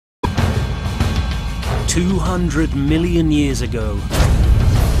200 million years ago.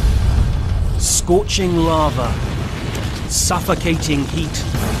 Scorching lava, suffocating heat,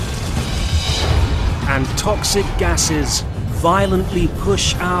 and toxic gases violently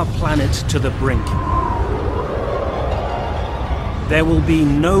push our planet to the brink. There will be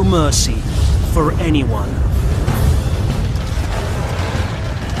no mercy for anyone.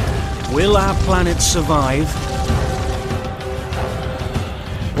 Will our planet survive?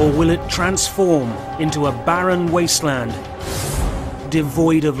 Or will it transform into a barren wasteland,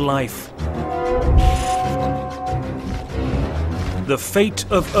 devoid of life? The fate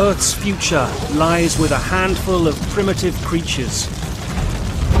of Earth's future lies with a handful of primitive creatures.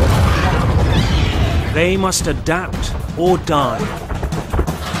 They must adapt or die.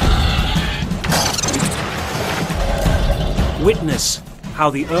 Witness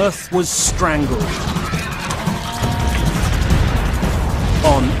how the Earth was strangled.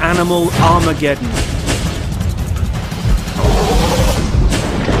 On Animal Armageddon.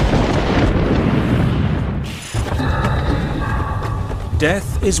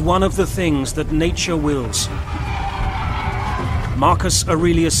 Death is one of the things that nature wills. Marcus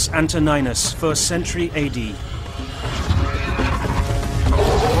Aurelius Antoninus, 1st century AD.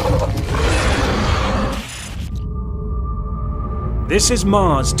 This is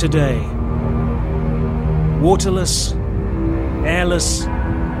Mars today. Waterless, airless,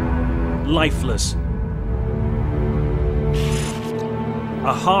 lifeless.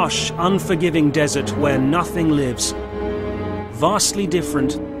 A harsh, unforgiving desert where nothing lives. Vastly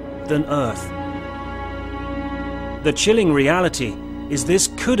different than Earth. The chilling reality is this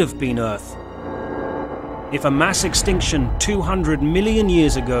could have been Earth if a mass extinction 200 million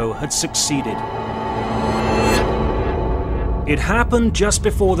years ago had succeeded. It happened just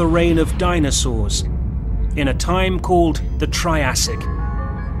before the reign of dinosaurs, in a time called the Triassic.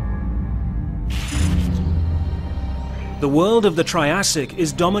 The world of the Triassic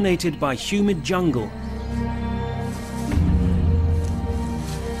is dominated by humid jungle,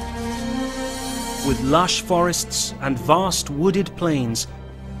 with lush forests and vast wooded plains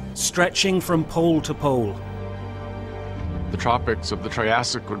stretching from pole to pole. The tropics of the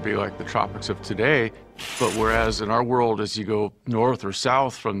Triassic would be like the tropics of today, but whereas in our world, as you go north or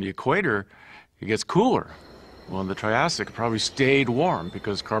south from the equator, it gets cooler. Well, in the Triassic, it probably stayed warm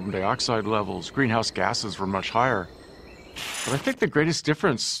because carbon dioxide levels, greenhouse gases were much higher. But I think the greatest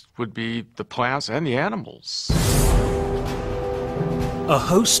difference would be the plants and the animals. A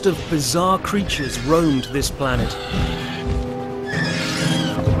host of bizarre creatures roamed this planet.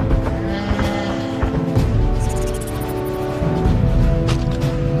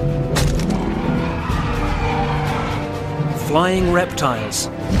 Flying reptiles,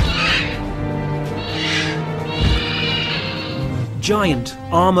 giant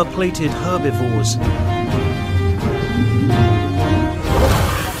armor-plated herbivores,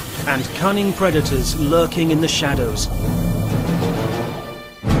 and cunning predators lurking in the shadows.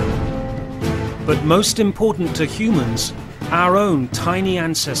 But most important to humans, our own tiny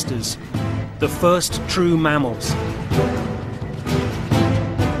ancestors, the first true mammals.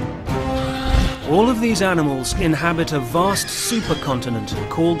 All of these animals inhabit a vast supercontinent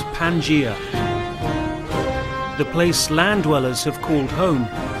called Pangaea, the place land dwellers have called home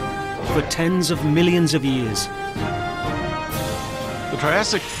for tens of millions of years. The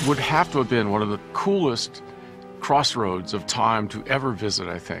Triassic would have to have been one of the coolest crossroads of time to ever visit,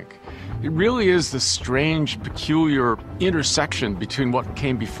 I think. It really is this strange, peculiar intersection between what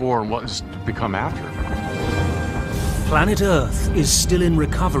came before and what has become after. Planet Earth is still in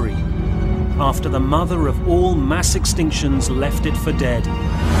recovery after the mother of all mass extinctions left it for dead.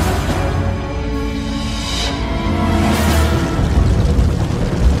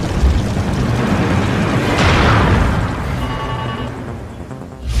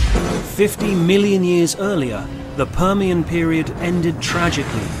 "50 million years earlier, the Permian period ended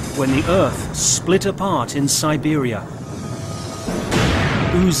tragically when the Earth split apart in Siberia,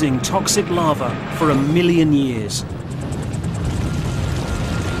 oozing toxic lava for 1 million years.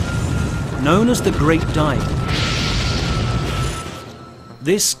 Known as the Great Dyke,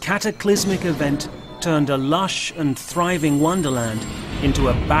 this cataclysmic event turned a lush and thriving wonderland into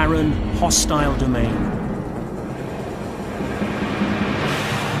a barren, hostile domain.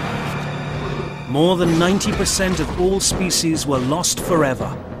 More than 90% of all species were lost forever.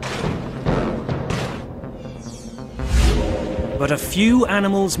 But a few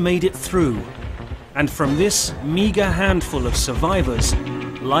animals made it through, and from this meager handful of survivors,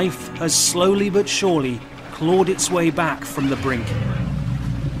 life has slowly but surely clawed its way back from the brink.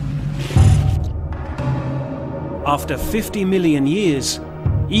 After 50 million years,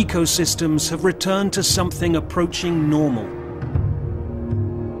 ecosystems have returned to something approaching normal.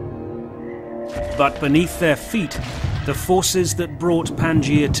 But beneath their feet, the forces that brought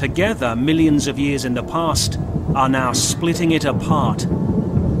Pangaea together millions of years in the past are now splitting it apart.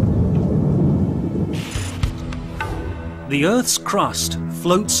 The Earth's crust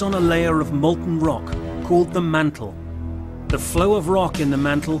floats on a layer of molten rock called the mantle. The flow of rock in the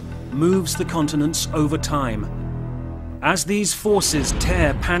mantle moves the continents over time. As these forces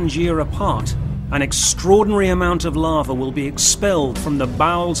tear Pangaea apart, an extraordinary amount of lava will be expelled from the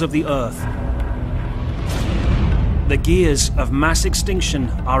bowels of the Earth. The gears of mass extinction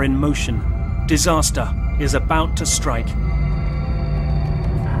are in motion. Disaster is about to strike.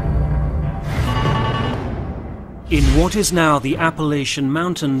 In what is now the Appalachian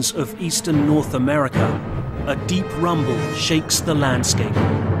Mountains of eastern North America, a deep rumble shakes the landscape.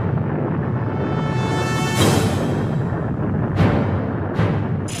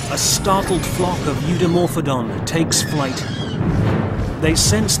 A startled flock of Eudimorphodon takes flight. They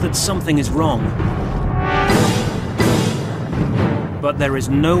sense that something is wrong. But there is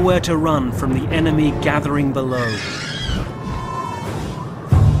nowhere to run from the enemy gathering below.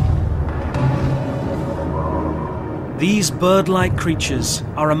 These bird-like creatures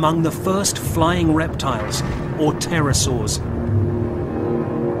are among the first flying reptiles, or pterosaurs.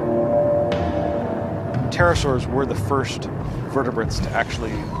 Pterosaurs were the first vertebrates to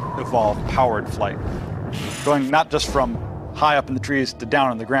actually evolve powered flight. Going not just from high up in the trees to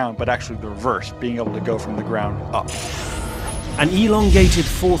down on the ground, but actually the reverse, being able to go from the ground up. An elongated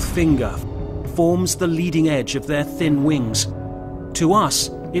fourth finger forms the leading edge of their thin wings. To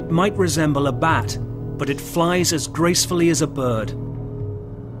us, it might resemble a bat, but it flies as gracefully as a bird.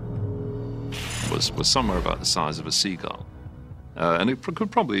 Was somewhere about the size of a seagull. And it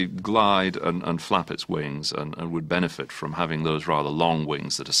could probably glide and flap its wings and would benefit from having those rather long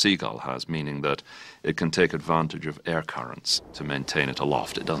wings that a seagull has, meaning that it can take advantage of air currents to maintain it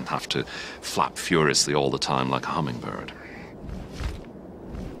aloft. It doesn't have to flap furiously all the time like a hummingbird.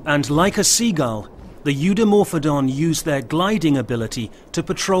 And like a seagull, the Eudimorphodon use their gliding ability to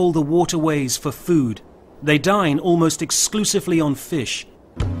patrol the waterways for food. They dine almost exclusively on fish.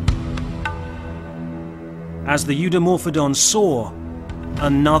 As the Eudimorphodon soar,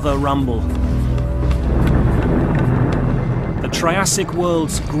 another rumble. The Triassic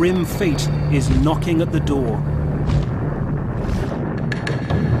world's grim fate is knocking at the door.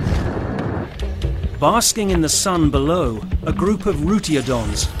 Basking in the sun below, a group of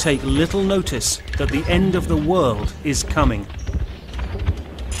Rutiodons take little notice that the end of the world is coming.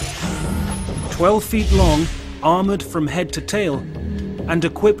 12 feet long, armored from head to tail, and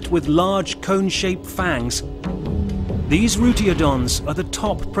equipped with large cone-shaped fangs, these Rutiodons are the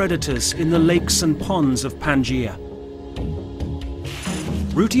top predators in the lakes and ponds of Pangaea.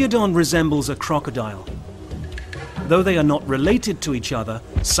 Rutiodon resembles a crocodile. Though they are not related to each other,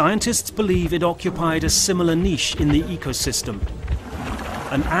 scientists believe it occupied a similar niche in the ecosystem.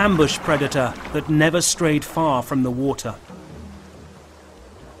 An ambush predator that never strayed far from the water.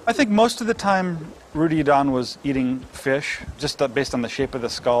 I think most of the time Rutiodon was eating fish, just based on the shape of the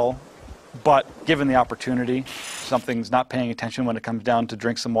skull. But given the opportunity, something's not paying attention when it comes down to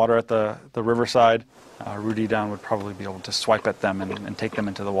drink some water at the riverside, Rutiodon would probably be able to swipe at them and take them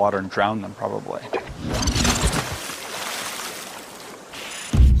into the water and drown them, probably.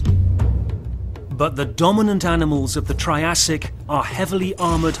 But the dominant animals of the Triassic are heavily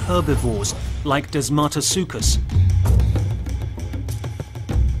armored herbivores like Desmatasuchus.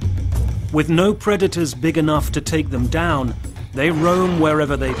 With no predators big enough to take them down, they roam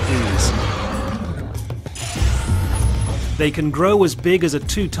wherever they please. They can grow as big as a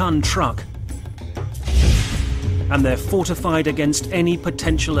 2-ton truck, and they're fortified against any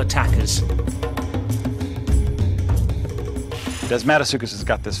potential attackers. Desmatasuchus has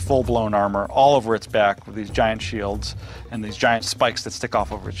got this full-blown armor all over its back with these giant shields and these giant spikes that stick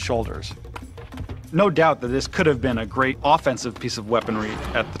off over its shoulders. No doubt that this could have been a great offensive piece of weaponry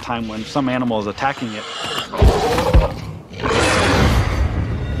at the time when some animal is attacking it.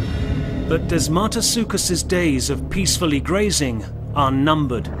 But Desmatasuchus's days of peacefully grazing are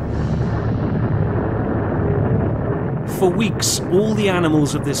numbered. For weeks, all the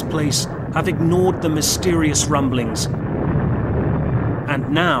animals of this place have ignored the mysterious rumblings. And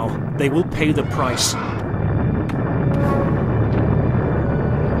now they will pay the price.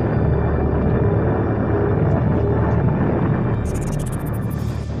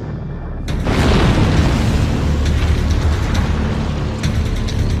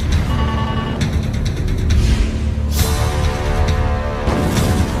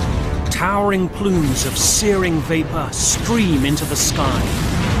 Towering plumes of searing vapor stream into the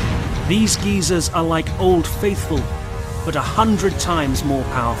sky. These geysers are like Old Faithful, but 100 times more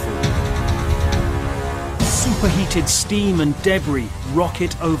powerful. Superheated steam and debris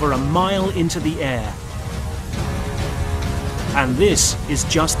rocket over a mile into the air. And this is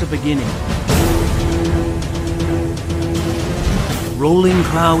just the beginning. Rolling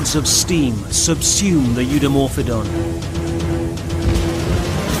clouds of steam subsume the Eudimorphodon.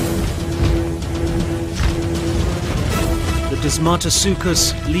 The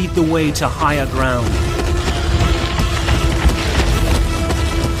Desmatasuchus lead the way to higher ground.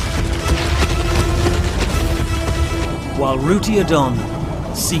 While Rutiodon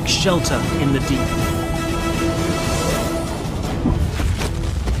seeks shelter in the deep.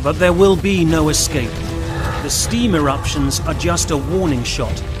 But there will be no escape. The steam eruptions are just a warning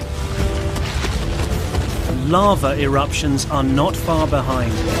shot. Lava eruptions are not far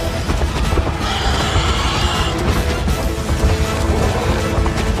behind.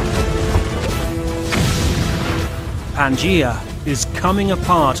 Pangaea is coming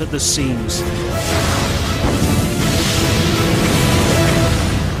apart at the seams.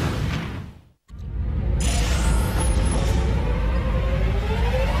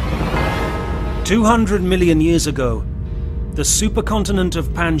 "200 million years ago, the supercontinent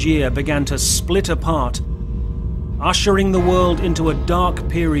of Pangaea began to split apart, ushering the world into a dark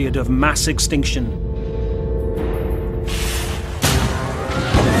period of mass extinction.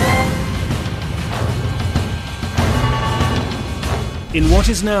 In what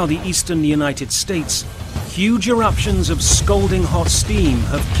is now the eastern United States, huge eruptions of scalding hot steam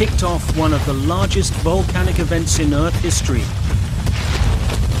have kicked off one of the largest volcanic events in Earth history,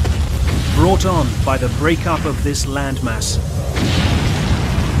 brought on by the breakup of this landmass.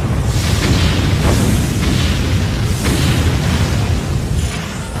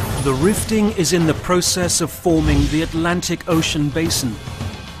 The rifting is in the process of forming the Atlantic Ocean basin,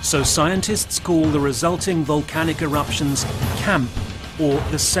 so scientists call the resulting volcanic eruptions CAMP, or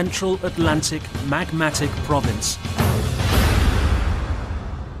the Central Atlantic Magmatic Province.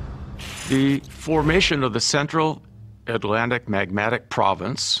 The formation of the Central Atlantic Magmatic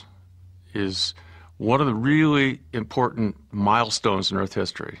Province is one of the really important milestones in Earth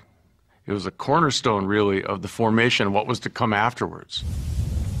history. It was a cornerstone, really, of the formation of what was to come afterwards.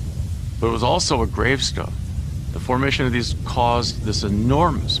 But it was also a gravestone. The formation of these caused this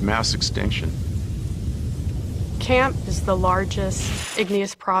enormous mass extinction. CAMP is the largest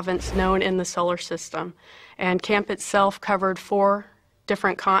igneous province known in the solar system, and CAMP itself covered 4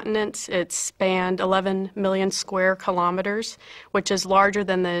 different continents. It spanned 11 million square kilometers, which is larger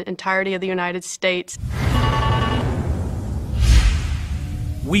than the entirety of the United States.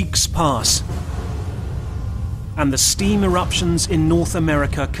 Weeks pass, and the steam eruptions in North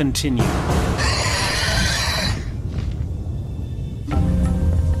America continue.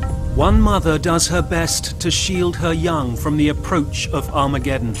 One mother does her best to shield her young from the approach of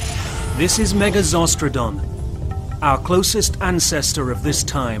Armageddon. This is Megazostrodon, our closest ancestor of this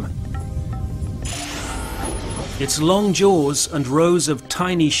time. Its long jaws and rows of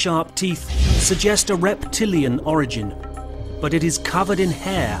tiny sharp teeth suggest a reptilian origin, but it is covered in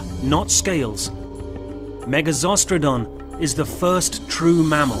hair, not scales. Megazostrodon is the first true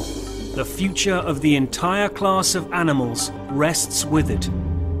mammal. The future of the entire class of animals rests with it.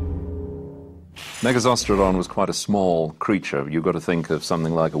 Megazostrodon was quite a small creature. You've got to think of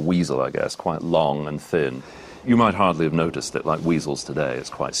something like a weasel, I guess, quite long and thin. You might hardly have noticed it, like weasels today. It's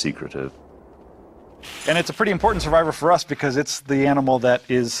quite secretive. And it's a pretty important survivor for us because it's the animal that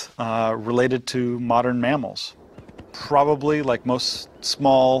is related to modern mammals. Probably, like most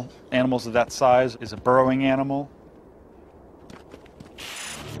small animals of that size, is a burrowing animal.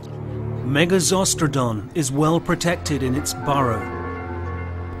 Megazostrodon is well protected in its burrow,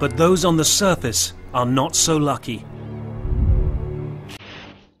 but those on the surface are not so lucky.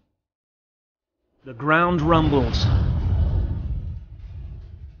 The ground rumbles.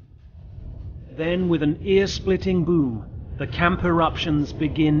 Then, with an ear-splitting boom, the camp eruptions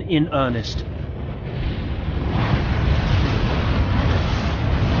begin in earnest.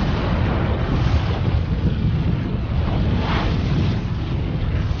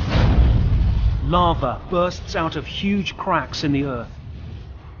 Lava bursts out of huge cracks in the earth.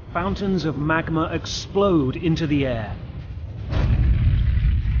 Fountains of magma explode into the air.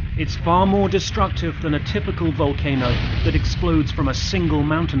 It's far more destructive than a typical volcano that explodes from a single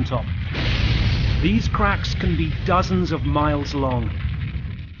mountaintop. These cracks can be dozens of miles long.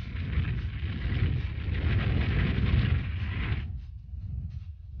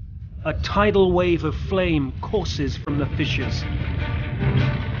 A tidal wave of flame courses from the fissures.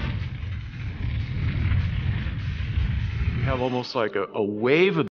 You have almost like a wave of